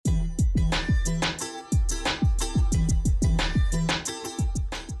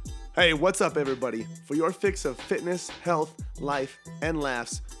Hey, what's up, everybody? For your fix of fitness, health, life, and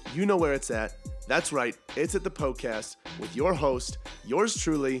laughs, you know where it's at. That's right, it's at the podcast with your host, yours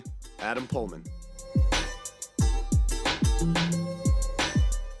truly, Adam Pullman.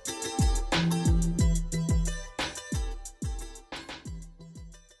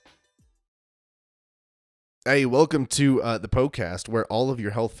 Hey, welcome to the podcast where all of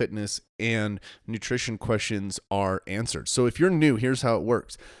your health, fitness, and nutrition questions are answered. So if you're new, here's how it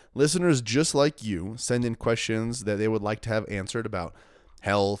works. Listeners just like you send in questions that they would like to have answered about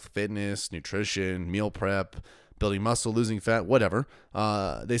health, fitness, nutrition, meal prep, building muscle, losing fat, whatever.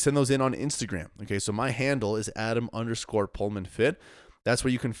 They send those in on Instagram. Okay, so my handle is Adam_PullmanFit. That's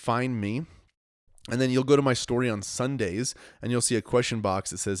where you can find me. And then you'll go to my story on Sundays and you'll see a question box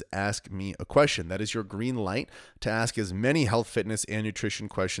that says ask me a question. That is your green light to ask as many health, fitness, and nutrition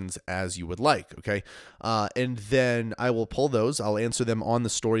questions as you would like. Okay. And then I will pull those. I'll answer them on the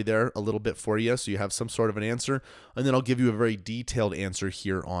story there a little bit for you, so you have some sort of an answer. And then I'll give you a very detailed answer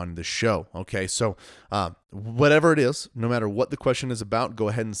here on the show. Okay. So whatever it is, no matter what the question is about, go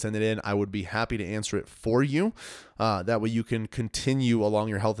ahead and send it in. I would be happy to answer it for you. That way you can continue along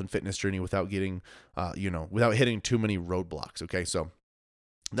your health and fitness journey without getting, without hitting too many roadblocks. Okay. So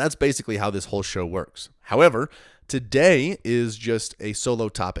that's basically how this whole show works. However, today is just a solo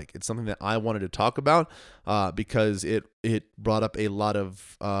topic. It's something that I wanted to talk about because it brought up a lot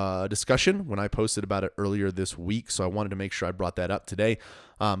of discussion when I posted about it earlier this week. So I wanted to make sure I brought that up today.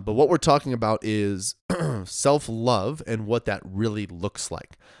 But what we're talking about is self-love and what that really looks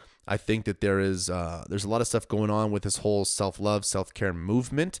like. I think that there's a lot of stuff going on with this whole self-love, self-care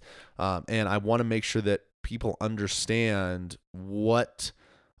movement. And I want to make sure that people understand what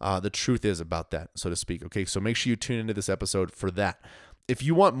the truth is about that, so to speak. Okay, so make sure you tune into this episode for that. If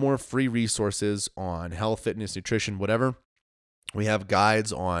you want more free resources on health, fitness, nutrition, whatever, we have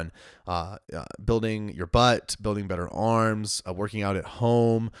guides on building your butt, building better arms, working out at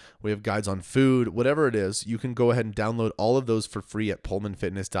home. We have guides on food, whatever it is. You can go ahead and download all of those for free at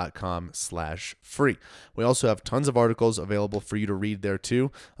pullmanfitness.com/free. We also have tons of articles available for you to read there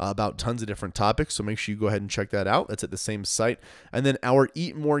too about tons of different topics. So make sure you go ahead and check that out. That's at the same site. And then our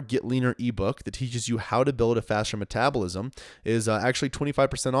Eat More, Get Leaner ebook that teaches you how to build a faster metabolism is actually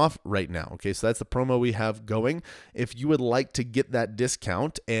 25% off right now. Okay, so that's the promo we have going. If you would like to get that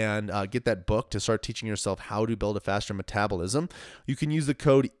discount and get that book to start teaching yourself how to build a faster metabolism, you can use the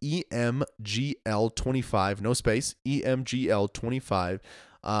code EMGL25, no space, EMGL25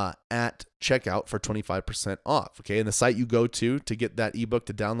 at checkout for 25% off. Okay, and the site you go to get that ebook,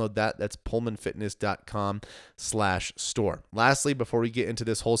 to download that's pullmanfitness.com/store. Lastly, before we get into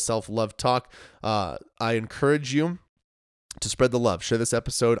this whole self-love talk, I encourage you to spread the love. Share this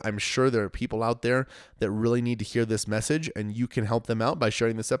episode. I'm sure there are people out there that really need to hear this message, and you can help them out by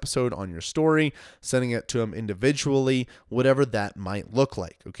sharing this episode on your story, sending it to them individually, whatever that might look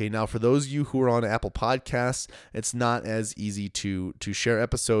like. Okay, now for those of you who are on Apple Podcasts, it's not as easy to share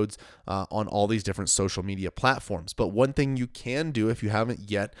episodes on all these different social media platforms. But one thing you can do, if you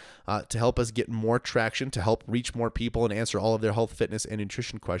haven't yet, to help us get more traction, to help reach more people and answer all of their health, fitness, and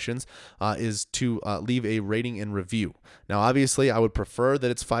nutrition questions, is to leave a rating and review. Now, obviously, I would prefer that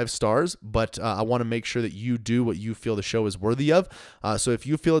it's 5 stars, but I want to make sure that you do what you feel the show is worthy of. So if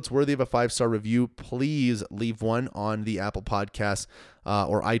you feel it's worthy of a 5-star review, please leave one on the Apple Podcasts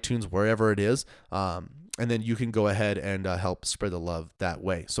or iTunes, wherever it is. And then you can go ahead and help spread the love that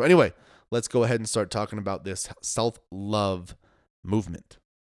way. So anyway, let's go ahead and start talking about this self-love movement.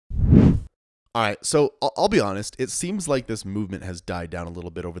 All right, so I'll be honest. It seems like this movement has died down a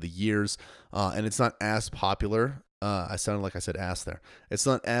little bit over the years, and it's not as popular. I sounded like I said ass there. It's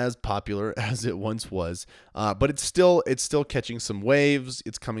not as popular as it once was, but it's still catching some waves.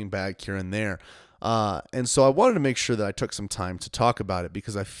 It's coming back here and there. And so I wanted to make sure that I took some time to talk about it,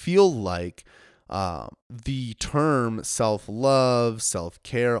 because I feel like the term self-love,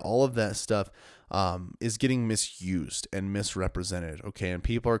 self-care, all of that stuff is getting misused and misrepresented. Okay, and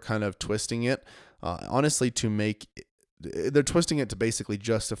people are kind of twisting it, honestly, they're twisting it to basically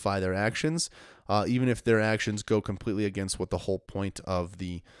justify their actions, even if their actions go completely against what the whole point of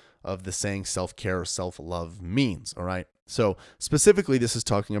the saying self-care or self-love means. All right. So specifically, this is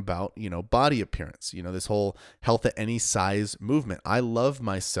talking about, body appearance, this whole health at any size movement. I love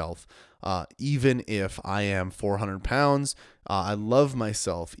myself, even if I am 400 pounds. I love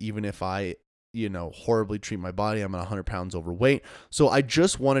myself, even if I horribly treat my body. I'm 100 pounds overweight. So I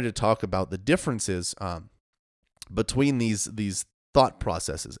just wanted to talk about the differences between these thought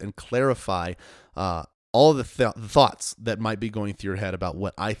processes and clarify all the thoughts that might be going through your head about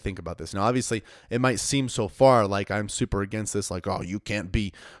what I think about this. Now, obviously, it might seem so far like I'm super against this, like, oh, you can't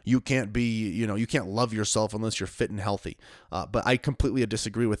love yourself unless you're fit and healthy. But I completely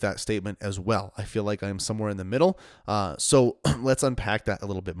disagree with that statement as well. I feel like I'm somewhere in the middle. So let's unpack that a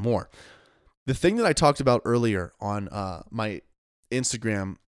little bit more. The thing that I talked about earlier on my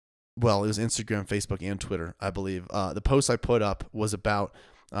Instagram, well, it was Instagram, Facebook, and Twitter, I believe. The post I put up was about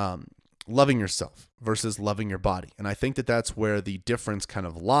loving yourself versus loving your body. And I think that that's where the difference kind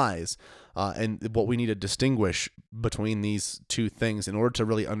of lies, and what we need to distinguish between these two things in order to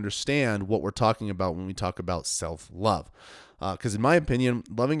really understand what we're talking about when we talk about self-love. Because in my opinion,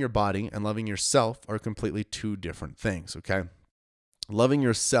 loving your body and loving yourself are completely two different things, okay? Loving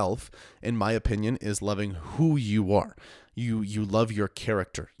yourself, in my opinion, is loving who you are. You love your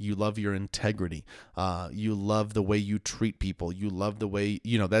character. You love your integrity. You love the way you treat people. You love the way,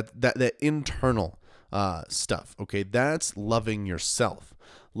 that internal stuff. Okay, that's loving yourself.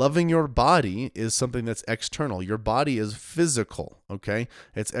 Loving your body is something that's external. Your body is physical. Okay,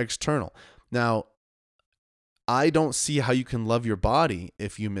 it's external. Now, I don't see how you can love your body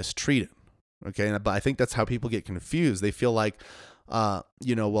if you mistreat it. Okay, but I think that's how people get confused. They feel like,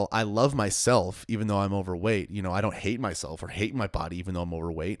 well, I love myself even though I'm overweight. I don't hate myself or hate my body even though I'm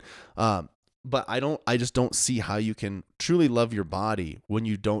overweight. But I just don't see how you can truly love your body when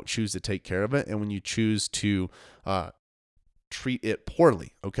you don't choose to take care of it and when you choose to treat it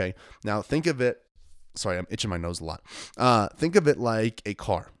poorly. Okay. Now think of it. Sorry, I'm itching my nose a lot. Think of it like a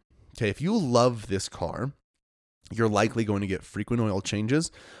car. Okay. If you love this car, you're likely going to get frequent oil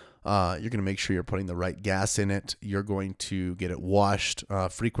changes. You're going to make sure you're putting the right gas in it. You're going to get it washed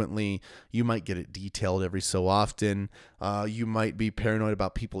frequently. You might get it detailed every so often. You might be paranoid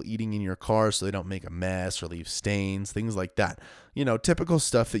about people eating in your car so they don't make a mess or leave stains, things like that. Typical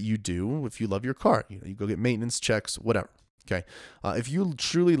stuff that you do if you love your car. You go get maintenance checks, whatever. Okay. If you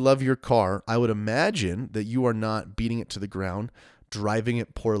truly love your car, I would imagine that you are not beating it to the ground, driving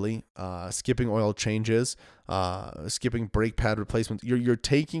it poorly, skipping oil changes, skipping brake pad replacements. You're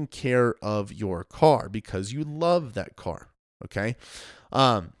taking care of your car because you love that car. Okay.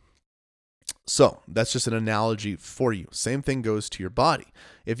 So that's just an analogy for you. Same thing goes to your body.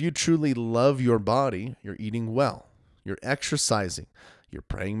 If you truly love your body, you're eating well, you're exercising, you're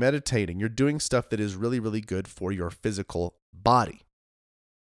praying, meditating, you're doing stuff that is really, really good for your physical body.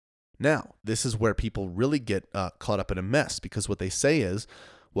 Now, this is where people really get caught up in a mess because what they say is,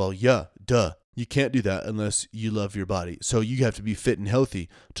 well, yeah, duh, you can't do that unless you love your body. So you have to be fit and healthy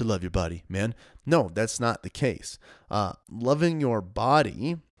to love your body, man. No, that's not the case. Loving your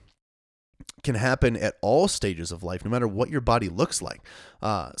body can happen at all stages of life, no matter what your body looks like.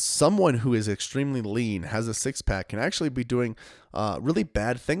 Someone who is extremely lean, has a six-pack, can actually be doing really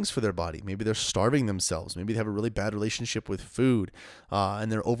bad things for their body. Maybe they're starving themselves. Maybe they have a really bad relationship with food,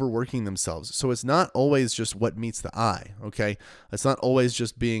 and they're overworking themselves. So it's not always just what meets the eye, okay? It's not always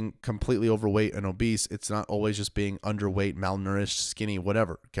just being completely overweight and obese. It's not always just being underweight, malnourished, skinny,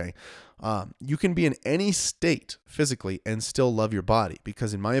 whatever, okay? You can be in any state physically and still love your body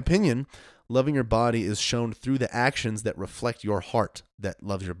because, in my opinion, loving your body is shown through the actions that reflect your heart that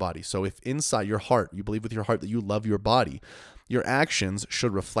loves your body. So if inside your heart, you believe with your heart that you love your body, your actions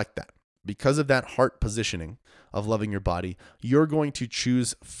should reflect that. Because of that heart positioning of loving your body, you're going to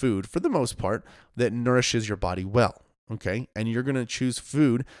choose food, for the most part, that nourishes your body well. Okay. And you're going to choose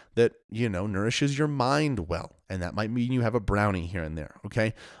food that, nourishes your mind well. And that might mean you have a brownie here and there.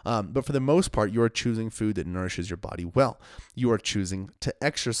 Okay. But for the most part, you are choosing food that nourishes your body well. You are choosing to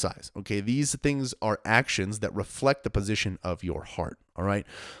exercise. Okay. These things are actions that reflect the position of your heart. All right.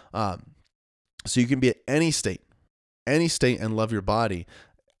 So you can be at any state and love your body.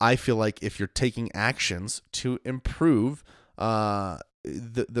 I feel like if you're taking actions to improve,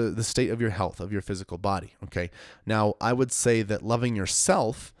 the state of your health, of your physical body. Okay. Now, I would say that loving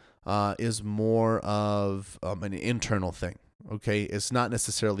yourself is more of an internal thing. Okay. It's not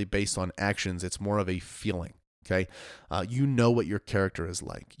necessarily based on actions. It's more of a feeling. Okay. You know what your character is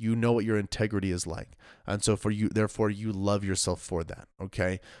like. You know what your integrity is like. And so therefore you love yourself for that.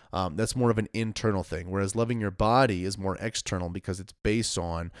 Okay. That's more of an internal thing. Whereas loving your body is more external because it's based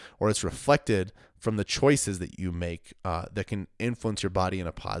on, or it's reflected from the choices that you make that can influence your body in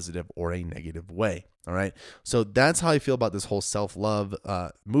a positive or a negative way. All right. So that's how I feel about this whole self-love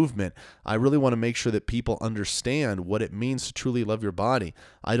movement. I really want to make sure that people understand what it means to truly love your body.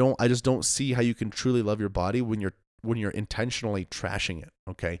 I just don't see how you can truly love your body when you're intentionally trashing it.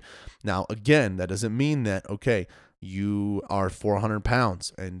 Okay. Now, again, that doesn't mean that, okay, you are 400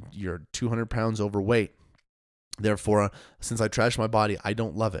 pounds and you're 200 pounds overweight. Therefore, since I trash my body, I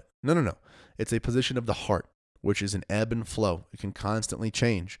don't love it. No. It's a position of the heart, which is an ebb and flow. It can constantly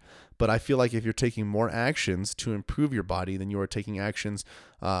change. But I feel like if you're taking more actions to improve your body than you are taking actions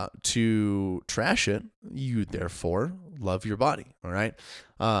to trash it, you therefore love your body. All right.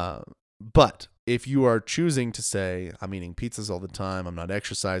 But if you are choosing to say, I'm eating pizzas all the time, I'm not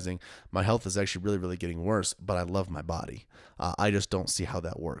exercising, my health is actually really, really getting worse, but I love my body. I just don't see how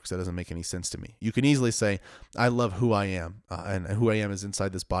that works. That doesn't make any sense to me. You can easily say, I love who I am, and who I am is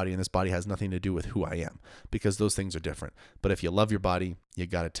inside this body, and this body has nothing to do with who I am, because those things are different. But if you love your body, you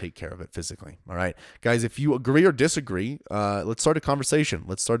got to take care of it physically. All right, guys, if you agree or disagree, let's start a conversation.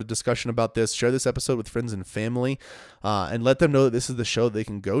 Let's start a discussion about this. Share this episode with friends and family, and let them know that this is the show they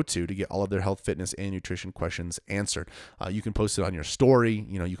can go to get all of their health, fitness, and nutrition questions answered. You can post it on your story.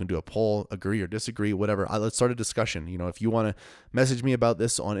 You can do a poll, agree or disagree, whatever. Let's start a discussion. If you want to message me about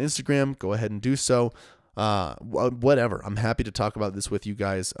this on Instagram, go ahead and do so. Whatever. I'm happy to talk about this with you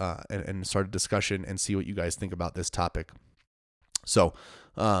guys, and start a discussion and see what you guys think about this topic. So,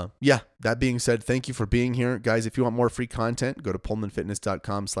 that being said, thank you for being here. Guys, if you want more free content, go to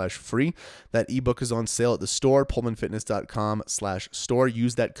pullmanfitness.com/free. That ebook is on sale at the store, pullmanfitness.com/store.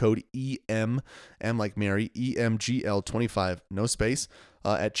 Use that code M like Mary, EMGL25, no space,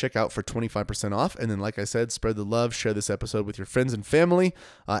 at checkout for 25% off. And then, like I said, spread the love, share this episode with your friends and family.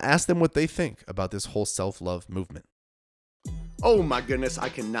 Ask them what they think about this whole self-love movement. Oh my goodness, I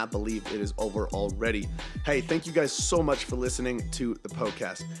cannot believe it is over already. Hey, thank you guys so much for listening to the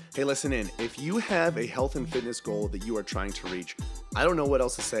podcast. Hey, listen in. If you have a health and fitness goal that you are trying to reach, I don't know what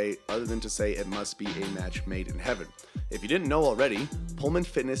else to say other than to say it must be a match made in heaven. If you didn't know already, Pullman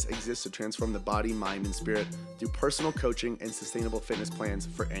Fitness exists to transform the body, mind, and spirit through personal coaching and sustainable fitness plans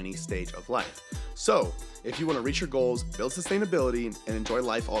for any stage of life. So, if you want to reach your goals, build sustainability, and enjoy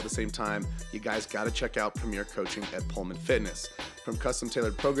life all at the same time, you guys got to check out Premier Coaching at Pullman Fitness. From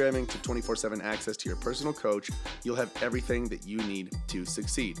custom-tailored programming to 24/7 access to your personal coach, you'll have everything that you need to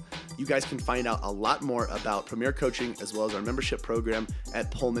succeed. You guys can find out a lot more about Premier Coaching as well as our membership program at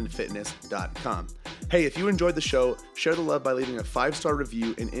pullmanfitness.com. Hey, if you enjoyed the show, share the love by leaving a 5-star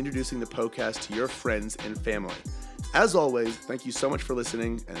review and introducing the podcast to your friends and family. As always, thank you so much for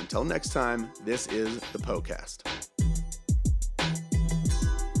listening, and until next time, this is the podcast.